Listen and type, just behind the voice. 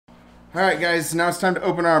Alright guys, now it's time to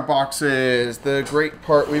open our boxes. The great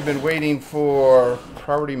part we've been waiting for.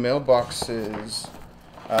 Priority mailboxes.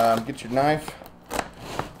 Get your knife.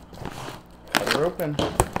 Cut her open.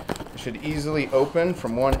 It should easily open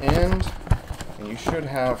from one end. And you should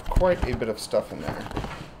have quite a bit of stuff in there.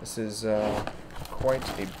 This is quite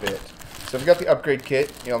a bit. So we've got the upgrade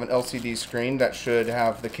kit. You have an LCD screen that should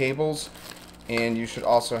have the cables. And you should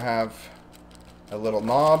also have a little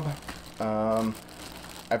knob.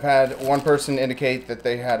 I've had one person indicate that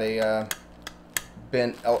they had a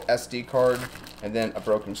bent SD card and then a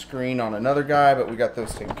broken screen on another guy, but we got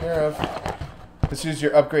those taken care of. This is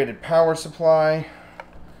your upgraded power supply.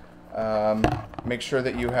 Make sure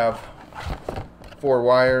that you have 4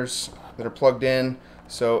 wires that are plugged in.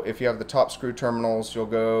 So if you have the top screw terminals, you'll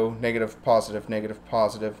go negative, positive, negative,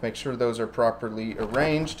 positive. Make sure those are properly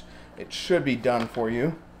arranged. It should be done for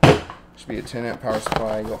you. Should be a 10 amp power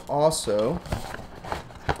supply. You'll also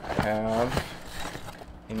have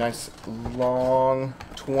a nice long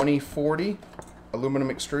 2040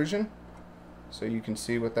 aluminum extrusion, so you can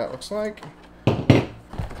see what that looks like.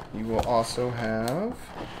 You will also have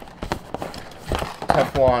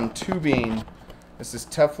Teflon tubing. This is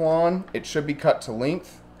Teflon. It should be cut to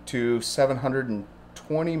length to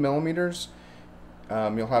 720 millimeters.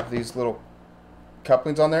 You'll have these little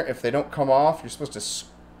couplings on there. If they don't come off, you're supposed to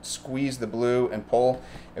squeeze the blue and pull.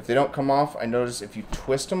 If they don't come off, I notice if you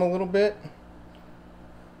twist them a little bit,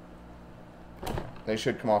 they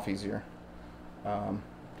should come off easier.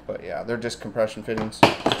 But yeah, they're just compression fittings.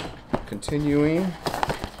 Continuing,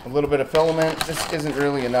 a little bit of filament. This isn't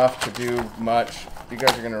really enough to do much. You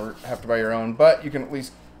guys are gonna have to buy your own, but you can at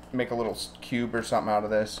least make a little cube or something out of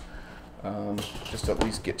this. Just to at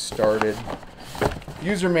least get started.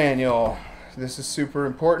 User manual. This is super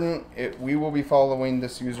important. We will be following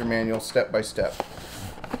this user manual step by step.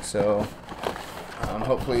 So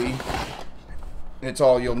hopefully it's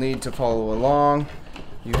all you'll need to follow along.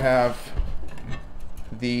 You have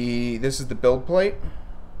this is the build plate.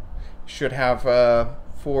 Should have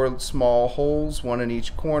 4 small holes, 1 in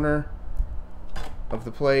each corner of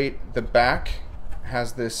the plate. The back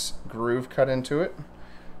has this groove cut into it.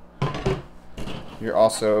 You're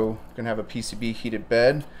also going to have a PCB heated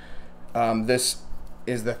bed. This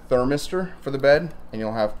is the thermistor for the bed, and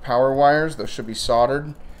you'll have power wires. Those should be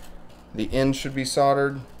soldered. The ends should be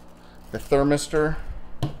soldered. The thermistor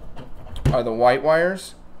are the white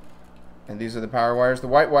wires, and these are the power wires. The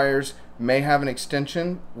white wires may have an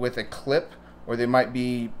extension with a clip, or they might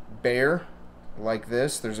be bare like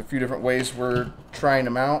this. There's a few different ways we're trying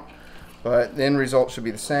them out, but the end result should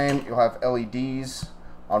be the same. You'll have LEDs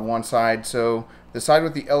on one side, so the side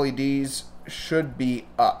with the LEDs should be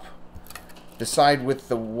up. The side with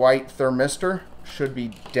the white thermistor should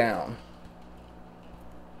be down,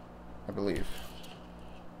 I believe.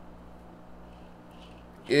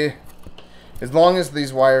 As long as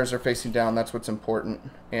these wires are facing down, that's what's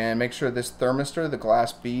important. And make sure this thermistor, the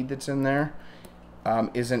glass bead that's in there,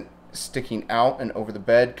 isn't sticking out and over the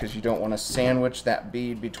bed, because you don't want to sandwich that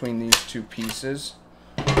bead between these 2 pieces.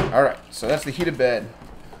 Alright, so that's the heated bed.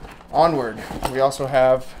 Onward, we also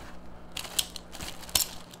have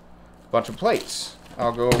bunch of plates.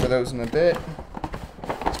 I'll go over those in a bit.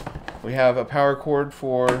 We have a power cord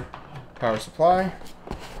for power supply.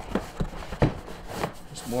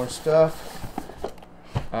 Just more stuff.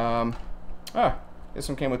 This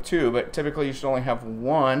one came with 2, but typically you should only have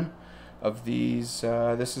 1 of these.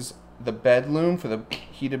 This is the bed loom for the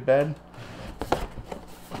heated bed.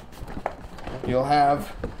 You'll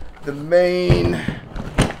have the main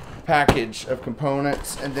package of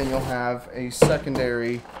components, and then you'll have a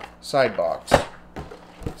secondary side box.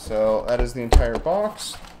 So that is the entire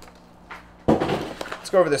box.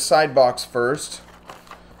 Let's go over the side box first.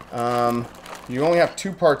 You only have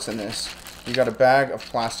 2 parts in this. You got a bag of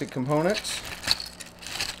plastic components.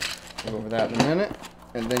 We'll go over that in a minute.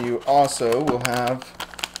 And then you also will have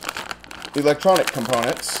electronic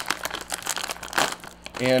components.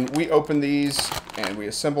 And we opened these and we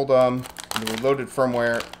assembled them. And we loaded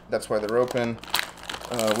firmware. That's why they're open.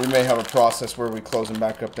 We may have a process where we close them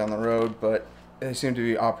back up down the road, but they seem to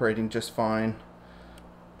be operating just fine.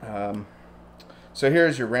 So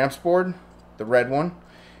here's your ramps board, the red one.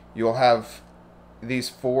 You'll have these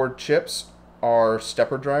 4 chips are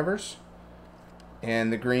stepper drivers,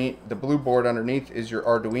 and the blue board underneath is your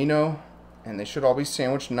Arduino, and they should all be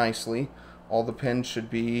sandwiched nicely. All the pins should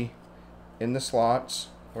be in the slots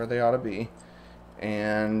where they ought to be,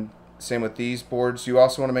 and same with these boards. You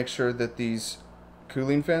also want to make sure that these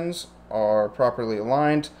cooling fins are properly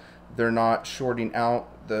aligned. They're not shorting out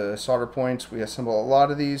the solder points. We assemble a lot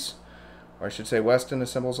of these, or I should say Weston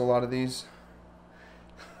assembles a lot of these.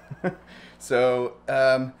 So,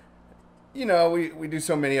 you know, we do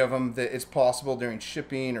so many of them that it's possible during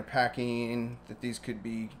shipping or packing that these could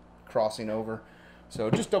be crossing over. So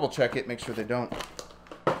just double check it, make sure they don't.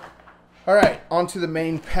 All right, on to the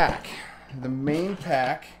main pack. The main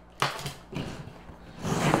pack,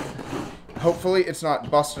 hopefully it's not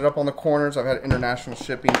busted up on the corners. I've had international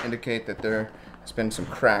shipping indicate that there has been some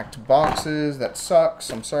cracked boxes. That sucks.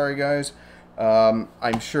 I'm sorry, guys.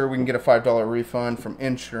 I'm sure we can get a $5 refund from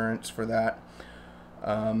insurance for that,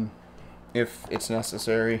 if it's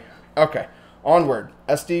necessary. Okay, onward.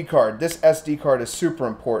 SD card. This SD card is super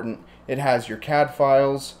important. It has your CAD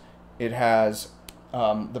files. It has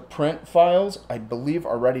the print files, I believe,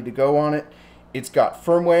 are ready to go on it. It's got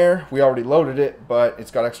firmware. We already loaded it, but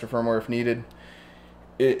it's got extra firmware if needed.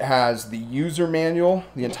 It has the user manual,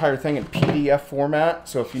 the entire thing in PDF format.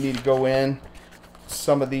 So if you need to go in,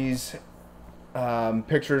 some of these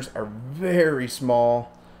pictures are very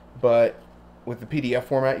small, but with the PDF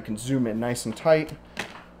format, you can zoom in nice and tight.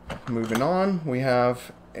 Moving on, we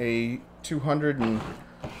have a 200 and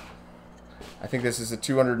I think this is a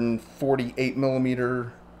 248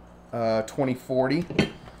 millimeter 2040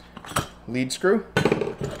 lead screw.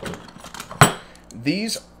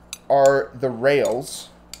 These are the rails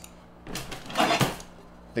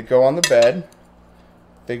that go on the bed.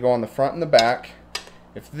 They go on the front and the back.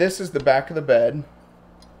 If this is the back of the bed,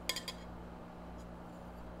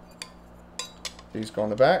 these go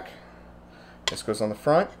on the back. This goes on the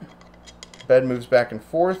front. Bed moves back and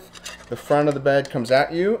forth. The front of the bed comes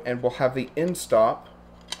at you, and we'll have the end stop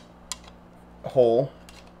hole.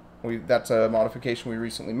 That's a modification we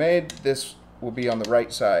recently made. This will be on the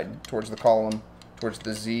right side, towards the column, towards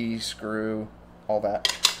the Z screw, all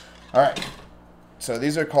that. All right. So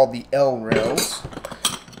these are called the L rails.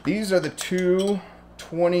 These are the two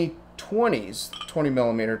 2020s, 20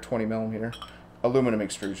 millimeter aluminum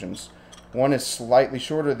extrusions. One is slightly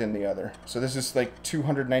shorter than the other. So this is like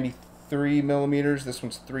 293 millimeters. This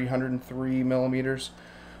one's 303 millimeters.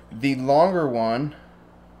 The longer one,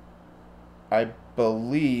 I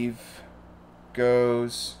believe,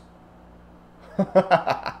 goes...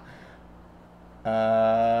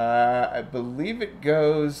 I believe it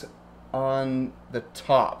goes on the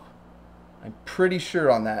top. I'm pretty sure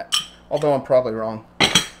on that, although I'm probably wrong.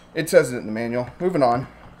 It says it in the manual. Moving on.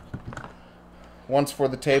 One's for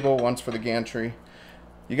the table, one's for the gantry.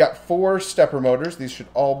 You got 4 stepper motors. These should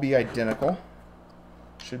all be identical.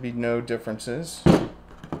 Should be no differences.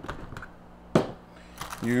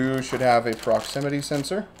 You should have a proximity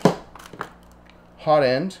sensor, hot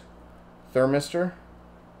end, thermistor,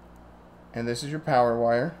 and this is your power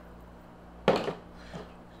wire.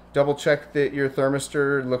 Double check that your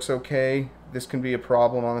thermistor looks okay. This can be a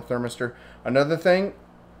problem on the thermistor. Another thing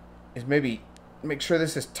is maybe make sure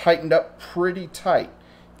this is tightened up pretty tight.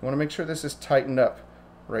 You want to make sure this is tightened up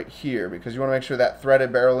right here, because you want to make sure that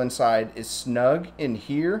threaded barrel inside is snug in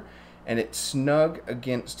here and it's snug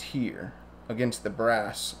against here, against the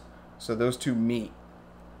brass, so those two meet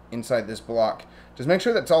inside this block. Just make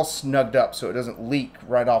sure that's all snugged up so it doesn't leak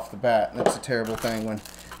right off the bat. That's a terrible thing when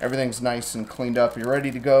everything's nice and cleaned up, you're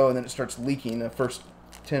ready to go, and then it starts leaking the first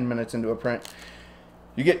 10 minutes into a print.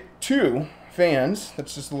 You get 2 fans.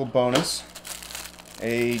 That's just a little bonus.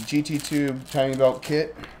 A GT tube timing belt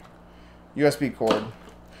kit, USB cord.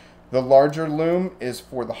 The larger loom is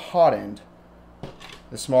for the hot end.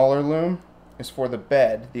 The smaller loom is for the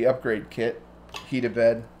bed, the upgrade kit, heated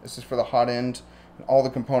bed. This is for the hot end and all the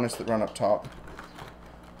components that run up top.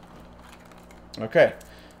 Okay,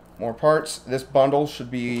 more parts. This bundle should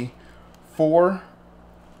be 4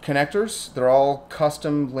 connectors. They're all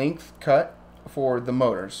custom length cut for the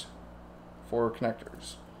motors. 4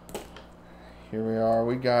 connectors. Here we are.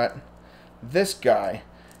 We got this guy.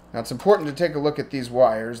 Now it's important to take a look at these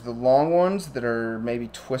wires. The long ones that are maybe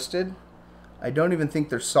twisted, I don't even think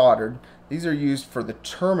they're soldered. These are used for the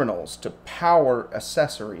terminals to power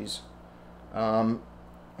accessories. So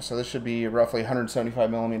this should be roughly 175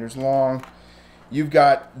 millimeters long. You've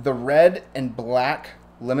got the red and black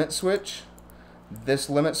limit switch. This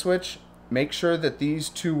limit switch, make sure that these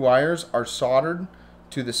 2 wires are soldered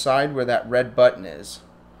to the side where that red button is.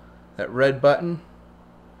 That red button,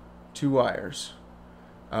 2 wires.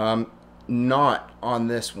 Not on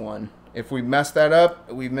this one. If we messed that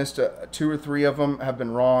up, we missed 2 or 3 of them have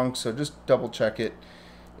been wrong, so just double check it.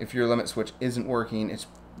 If your limit switch isn't working, it's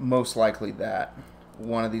most likely that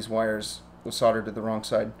one of these wires was soldered to the wrong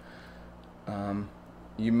side.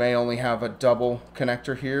 You may only have a double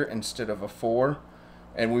connector here instead of a 4,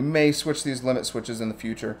 and we may switch these limit switches in the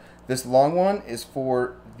future. This long one is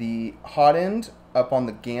for the hot end up on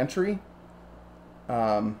the gantry.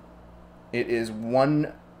 It is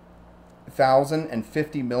 1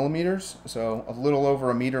 1,050 millimeters, so a little over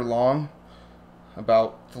a meter long,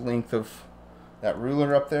 about the length of that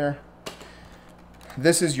ruler up there.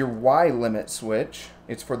 This is your Y limit switch.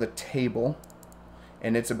 It's for the table,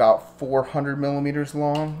 and it's about 400 millimeters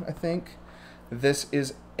long, I think. This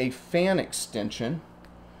is a fan extension,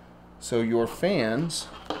 so your fans,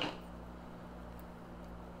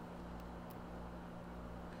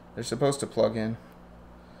 they're supposed to plug in.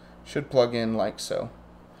 Should plug in like so.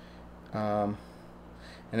 And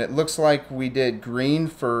it looks like we did green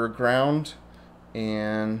for ground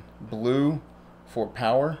and blue for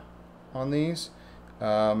power on these.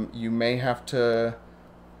 You may have to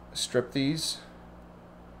strip these,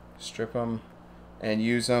 strip them and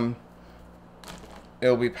use them.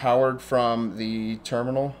 It'll be powered from the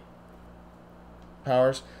terminal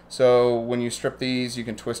powers. So when you strip these, you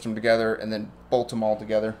can twist them together and then bolt them all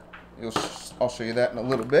together. I'll show you that in a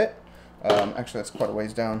little bit. Actually, that's quite a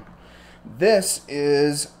ways down. This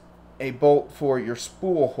is a bolt for your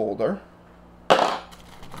spool holder.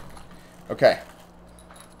 Okay.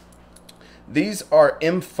 These are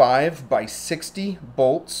M5 by 60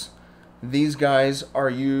 bolts. These guys are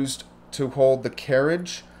used to hold the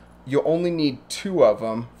carriage. You'll only need 2 of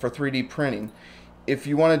them for 3D printing. If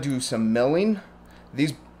you want to do some milling,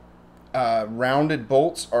 these rounded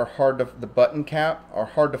bolts are hard to, the button cap are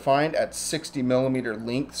hard to find at 60 millimeter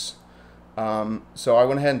lengths. So I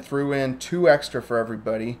went ahead and threw in 2 extra for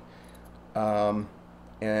everybody. And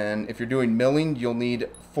if you're doing milling, you'll need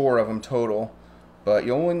 4 of them total. But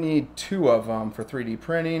you only need 2 of them for 3D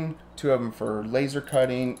printing, 2 of them for laser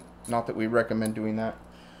cutting. Not that we recommend doing that.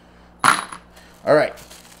 Alright,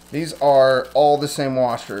 these are all the same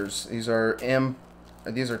washers. These are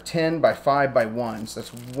 10 by 5 by 1. So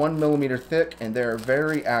that's 1 millimeter thick, and they're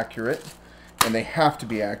very accurate. And they have to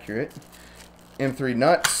be accurate. M3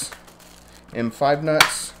 nuts, M5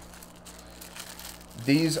 nuts.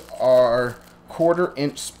 These are 1/4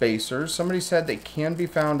 inch spacers. Somebody said they can be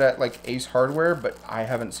found at like Ace Hardware, but I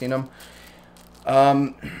haven't seen them.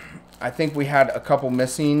 I think we had a couple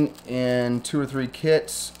missing in 2 or 3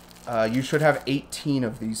 kits. You should have 18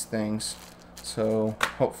 of these things, so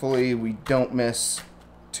hopefully we don't miss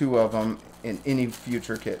 2 of them in any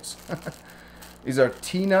future kits. These are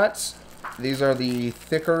T-nuts. These are the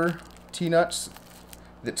thicker T-nuts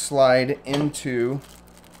that slide into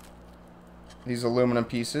these aluminum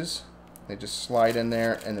pieces. They just slide in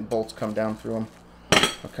there and the bolts come down through them.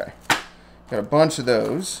 Okay, got a bunch of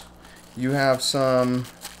those. You have some,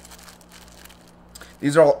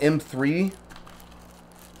 these are all M3.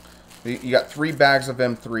 You got 3 bags of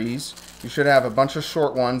M3s. You should have a bunch of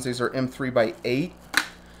short ones. These are M3 by 8.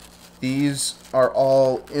 These are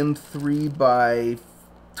all M3 by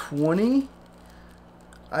 20,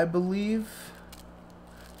 I believe.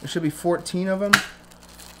 There should be 14 of them.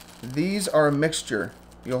 These are a mixture.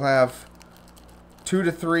 You'll have 2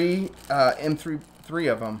 to 3 3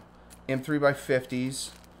 of them, M3 by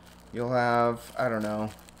 50s. You'll have, I don't know,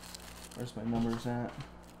 where's my numbers at?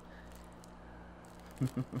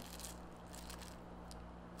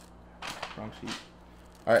 Wrong sheet.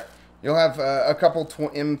 All right, you'll have a couple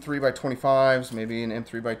M3 by 25s, maybe an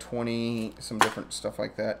M3 by 20, some different stuff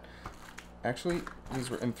like that. Actually, these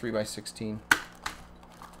were M3 by 16.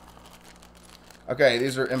 Okay,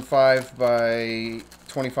 these are M5 by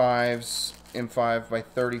 25s, M5 by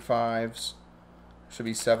 35s. Should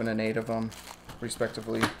be 7 and 8 of them,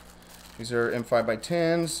 respectively. These are M5 by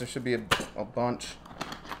 10s. There should be a bunch.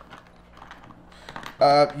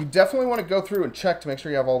 You definitely want to go through and check to make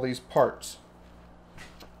sure you have all these parts.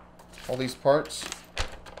 All these parts.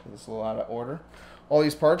 This is a little out of order. All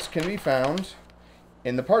these parts can be found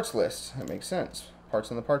in the parts list. That makes sense. Parts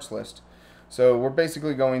in the parts list. So we're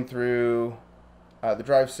basically going through the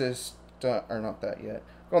drive system, or not that yet.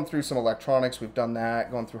 Going through some electronics. We've done that.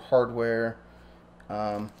 Going through hardware.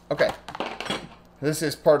 Okay. This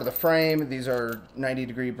is part of the frame. These are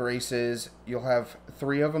 90-degree braces. You'll have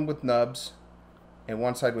 3 of them with nubs, and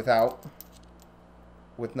 1 side without.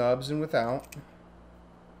 With nubs and without.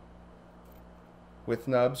 With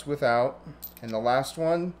nubs without. And the last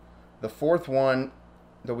one, the 4th one,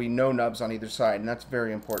 there'll be no nubs on either side, and that's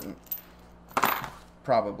very important.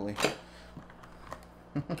 Probably.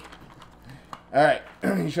 Alright,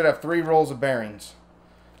 you should have 3 rolls of bearings.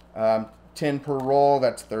 10 per roll,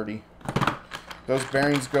 that's 30. Those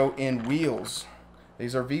bearings go in wheels.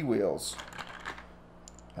 These are V wheels.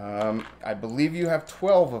 I believe you have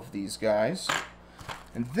 12 of these guys.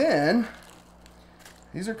 And then,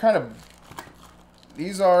 these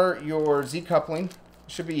are your Z coupling.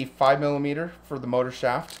 Should be 5mm for the motor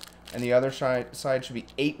shaft, and the other side should be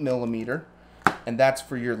 8mm, and that's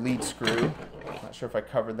for your lead screw. Not sure if I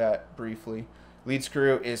covered that briefly. Lead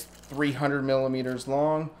screw is 300 millimeters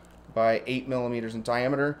long by 8 millimeters in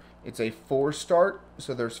diameter. It's a 4-start,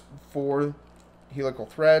 so there's 4 helical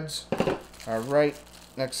threads. All right,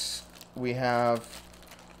 next we have,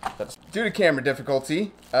 due to camera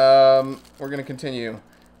difficulty, we're going to continue.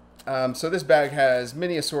 So this bag has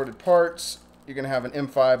many assorted parts. You're going to have an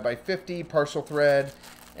M5 by 50 partial thread,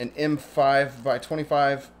 an M5 by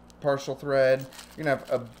 25 partial thread. You're going to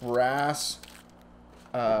have a brass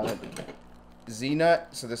Z-nut,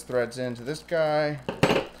 so this threads into this guy. You're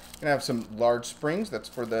going to have some large springs, that's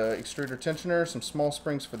for the extruder tensioner, some small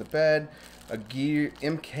springs for the bed, a gear,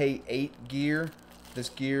 MK8 gear. This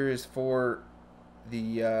gear is for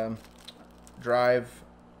the drive,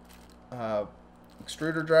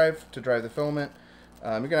 extruder drive to drive the filament.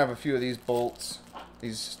 You're going to have a few of these bolts,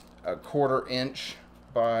 these 1/4 inch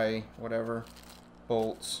by whatever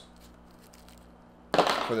bolts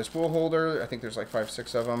for the spool holder. I think there's like 5,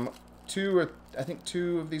 6 of them. I think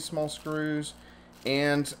two of these small screws.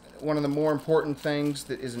 And one of the more important things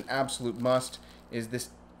that is an absolute must is this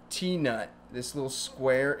T-nut. This little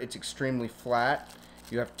square, it's extremely flat.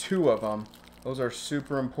 You have 2 of them. Those are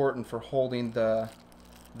super important for holding the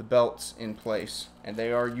belts in place. And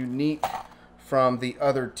they are unique from the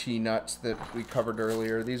other T-nuts that we covered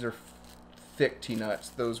earlier. These are thick T-nuts.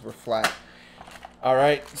 Those were flat.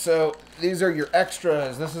 Alright, so these are your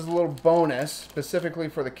extras. This is a little bonus specifically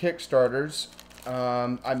for the Kickstarters.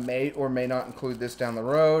 I may or may not include this down the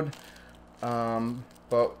road,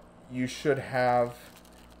 but you should have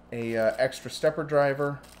a extra stepper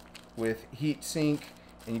driver with heat sink,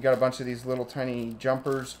 and you got a bunch of these little tiny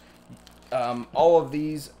jumpers. All of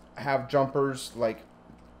these have jumpers, like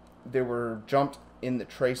they were jumped in the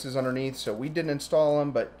traces underneath, so we didn't install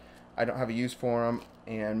them, but I don't have a use for them,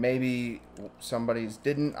 and maybe somebody's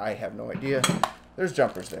didn't. I have no idea. There's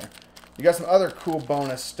jumpers there. You got some other cool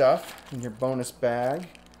bonus stuff in your bonus bag.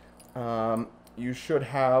 You should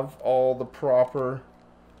have all the proper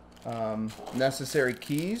necessary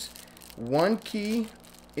keys. One key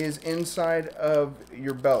is inside of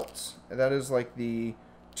your belts. That is like the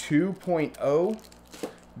 2.0.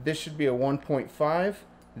 This should be a 1.5.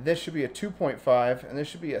 This should be a 2.5, and this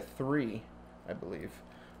should be a 3, I believe.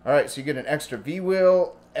 Alright, so you get an extra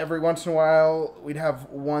V-wheel. Every once in a while, we'd have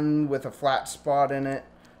one with a flat spot in it.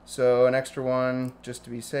 So an extra one, just to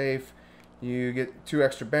be safe. You get 2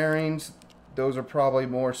 extra bearings. Those are probably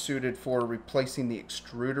more suited for replacing the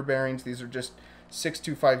extruder bearings. These are just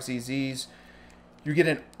 625ZZs. You get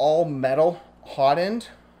an all-metal hot end.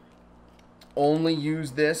 Only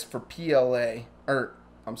use this for PLA.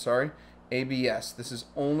 I'm sorry, ABS. This is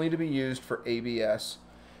only to be used for ABS.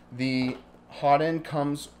 The hot end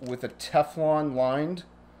comes with a Teflon lined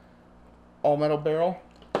all-metal barrel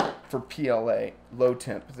for PLA, low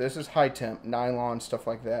temp. This is high temp, nylon, stuff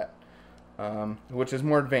like that, which is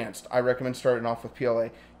more advanced. I recommend starting off with PLA.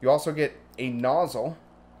 You also get a nozzle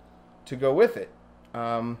to go with it,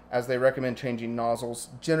 as they recommend changing nozzles.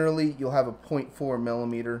 Generally, you'll have a 0.4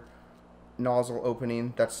 millimeter nozzle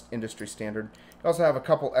opening. That's industry standard. You also have a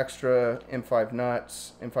couple extra M5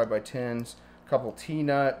 nuts, M5 by 10s, a couple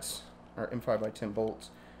T-nuts, or M5 by 10 bolts,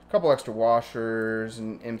 a couple extra washers,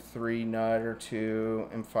 an M3 nut or 2,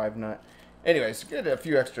 M5 nut. Anyways, get a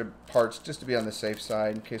few extra parts just to be on the safe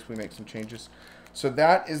side in case we make some changes. So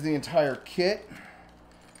that is the entire kit.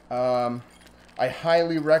 I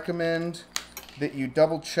highly recommend that you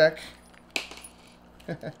double check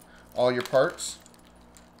all your parts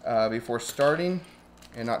before starting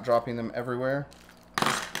and not dropping them everywhere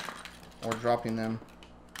or dropping them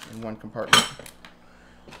in one compartment.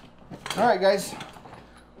 Alright guys,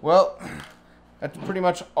 well, that's pretty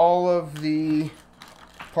much all of the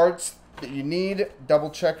parts that you need. Double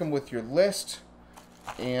check them with your list.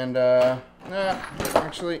 And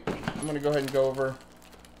actually, I'm going to go ahead and go over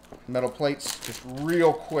metal plates just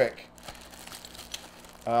real quick.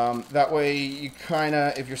 That way you kind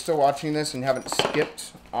of, if you're still watching this and haven't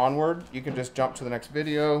skipped onward, you can just jump to the next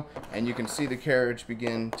video and you can see the carriage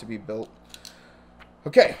begin to be built.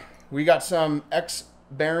 Okay, we got some X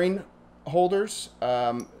bearing holders.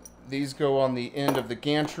 These go on the end of the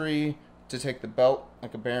gantry to take the belt,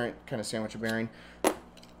 like a bearing, kind of sandwich a bearing.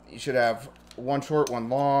 You should have one short, one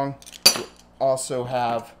long. You also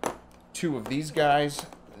have 2 of these guys.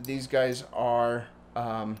 These guys are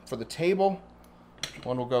for the table.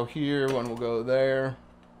 One will go here, one will go there,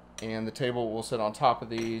 and the table will sit on top of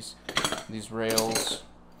these rails.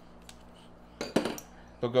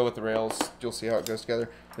 They'll go with the rails. You'll see how it goes together.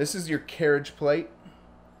 This is your carriage plate.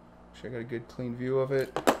 I got a good clean view of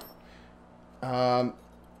it.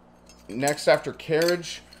 Next after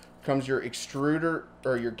carriage comes your extruder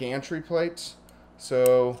or your gantry plates.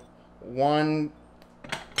 So one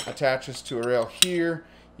attaches to a rail here.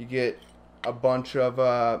 You get a bunch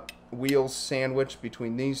of wheels sandwiched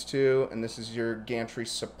between these two, and this is your gantry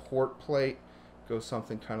support plate. Goes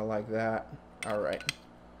something kind of like that. Alright.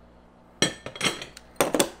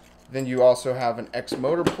 Then you also have an X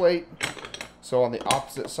motor plate. So on the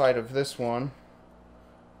opposite side of this one,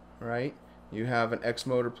 right, you have an X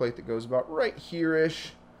motor plate that goes about right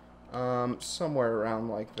here-ish. Somewhere around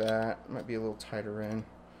like that. Might be a little tighter in.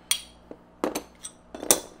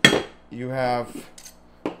 You have,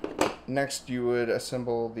 next you would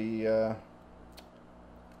assemble the,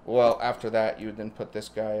 well, after that you would then put this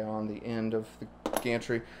guy on the end of the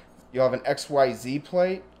gantry. You'll have an XYZ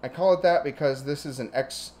plate. I call it that because this is an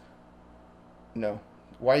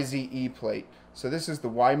YZE plate. So this is the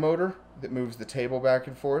Y motor that moves the table back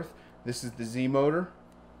and forth. This is the Z motor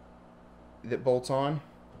that bolts on.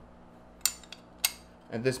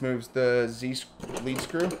 And this moves the Z lead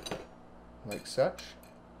screw, like such.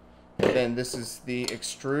 And then this is the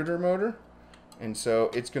extruder motor. And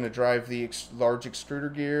so it's going to drive the large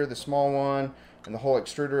extruder gear, the small one, and the whole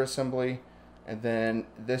extruder assembly. And then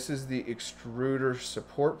this is the extruder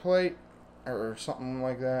support plate, or something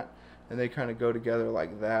like that. And they kind of go together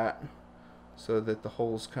like that, so that the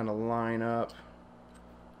holes kind of line up.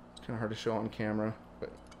 It's kind of hard to show on camera,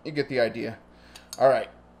 but you get the idea. Alright,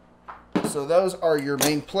 so those are your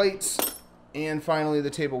main plates. And finally the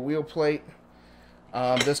table wheel plate.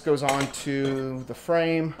 This goes on to the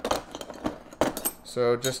frame.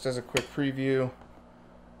 So just as a quick preview,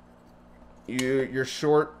 your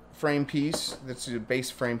short frame piece, that's your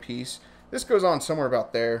base frame piece, this goes on somewhere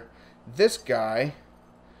about there. This guy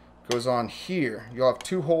goes on here. You'll have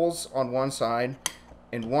two holes on one side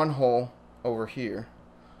and one hole over here.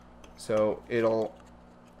 So it'll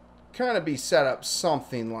kind of be set up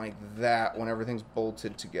something like that when everything's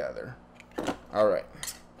bolted together. Alright.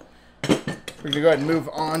 We're going to go ahead and move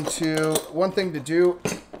on to, one thing to do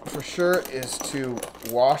for sure is to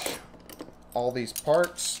wash all these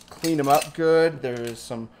parts. Clean them up good. There's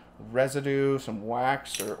some residue, some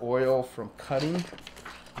wax or oil from cutting.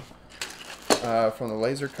 From the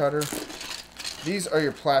laser cutter. These are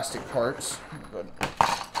your plastic parts.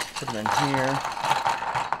 Put them in here.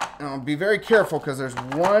 Now be very careful because there's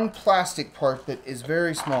one plastic part that is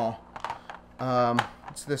very small.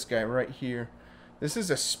 It's this guy right here. This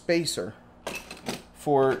is a spacer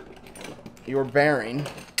for your bearing.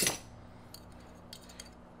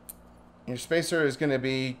 Your spacer is going to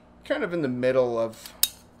be kind of in the middle of,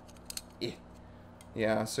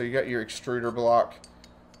 yeah, so you got your extruder block.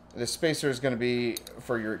 The spacer is going to be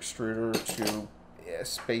for your extruder to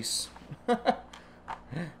space.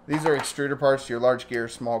 These are extruder parts, your large gear,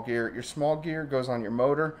 small gear. Your small gear goes on your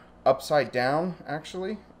motor upside down,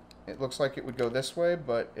 actually. It looks like it would go this way,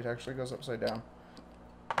 but it actually goes upside down.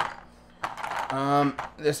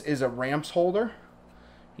 This is a ramps holder.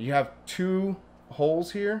 You have two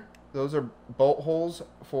holes here. Those are bolt holes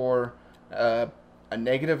for a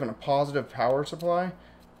negative and a positive power supply.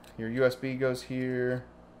 Your USB goes here.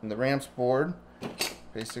 And the ramps board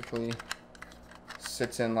basically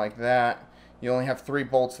sits in like that. You only have 3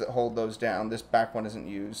 bolts that hold those down. This back one isn't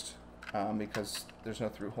used because there's no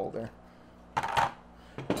through hole there.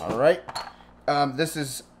 Alright. This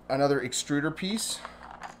is another extruder piece.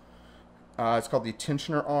 It's called the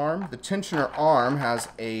tensioner arm. The tensioner arm has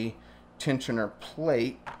a tensioner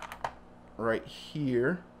plate right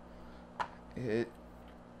here. It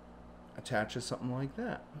attaches something like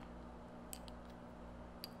that.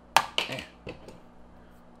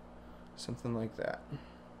 Something like that.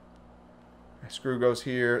 A screw goes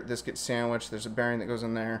here. This gets sandwiched. There's a bearing that goes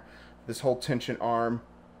in there. This whole tension arm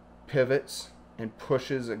pivots and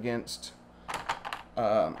pushes against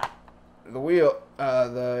the wheel,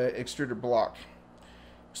 the extruder block.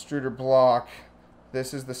 Extruder block.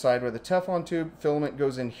 This is the side where the Teflon tube filament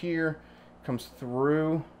goes in here, comes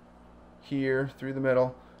through here, through the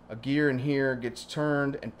middle. A gear in here gets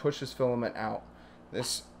turned and pushes filament out.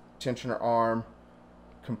 This tensioner arm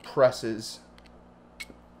compresses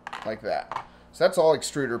like that. So that's all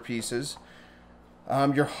extruder pieces.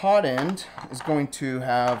 Your hot end is going to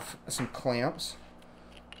have some clamps.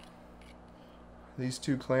 These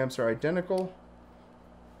two clamps are identical.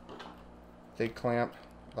 They clamp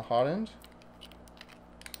the hot end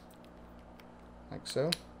like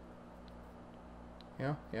so.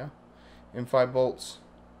 Yeah. M5 bolts.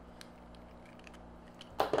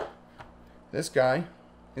 This guy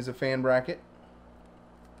is a fan bracket.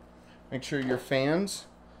 Make sure your fans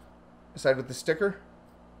side with the sticker,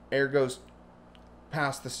 air goes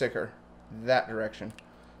past the sticker that direction.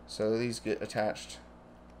 So these get attached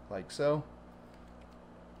like so.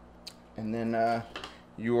 And then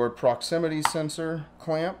your proximity sensor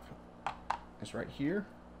clamp is right here,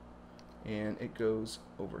 and it goes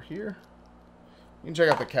over here. You can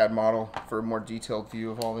check out the CAD model for a more detailed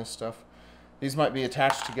view of all this stuff. These might be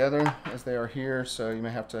attached together as they are here, so you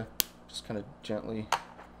may have to just kind of gently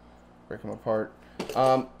break them apart.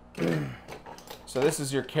 So this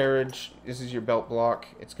is your carriage, this is your belt block.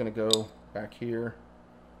 It's going to go back here,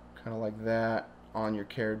 kind of like that, on your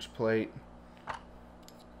carriage plate,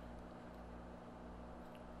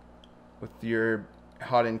 with your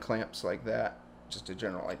hot end clamps like that. Just a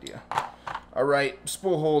general idea. Alright,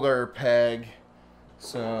 spool holder peg.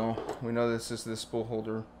 So we know this is the spool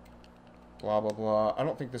holder, blah blah blah. I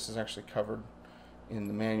don't think this is actually covered in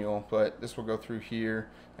the manual, but this will go through here,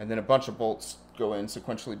 and then a bunch of bolts go in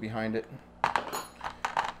sequentially behind it.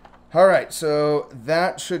 Alright, so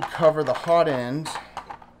that should cover the hot end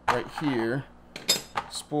right here.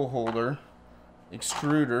 Spool holder,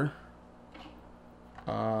 extruder.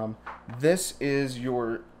 This is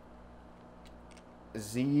your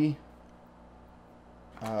Z,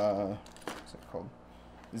 what's it called?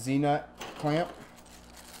 Z-nut clamp.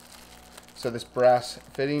 So this brass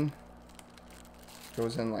fitting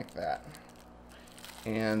goes in like that.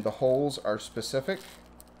 And the holes are specific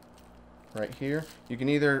right here. You can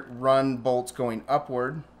either run bolts going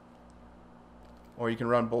upward, or you can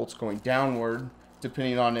run bolts going downward,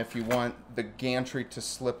 depending on if you want the gantry to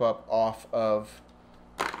slip up off of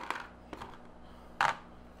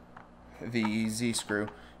the Z-screw.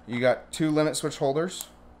 You got 2 limit switch holders.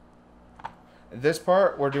 This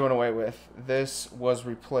part we're doing away with. This was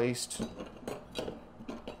replaced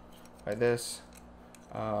by this.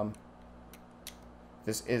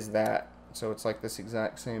 This is that. So it's like this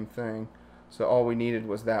exact same thing. So all we needed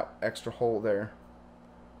was that extra hole there.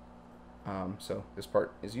 So this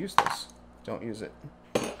part is useless. Don't use it.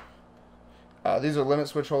 These are limit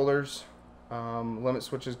switch holders. Limit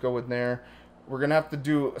switches go in there. We're going to have to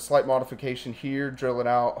do a slight modification here, drill it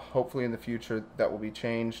out. Hopefully in the future that will be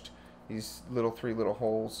changed. These 3 little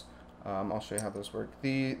holes. I'll show you how those work.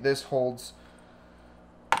 This holds,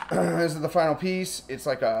 this is the final piece. It's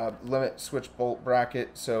like a limit switch bolt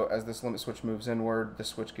bracket. So as this limit switch moves inward, the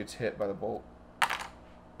switch gets hit by the bolt.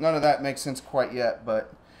 None of that makes sense quite yet,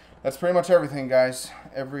 but that's pretty much everything, guys.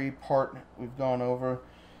 Every part we've gone over.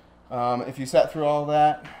 If you sat through all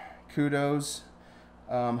that, kudos.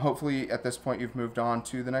 Hopefully at this point you've moved on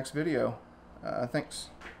to the next video. Thanks.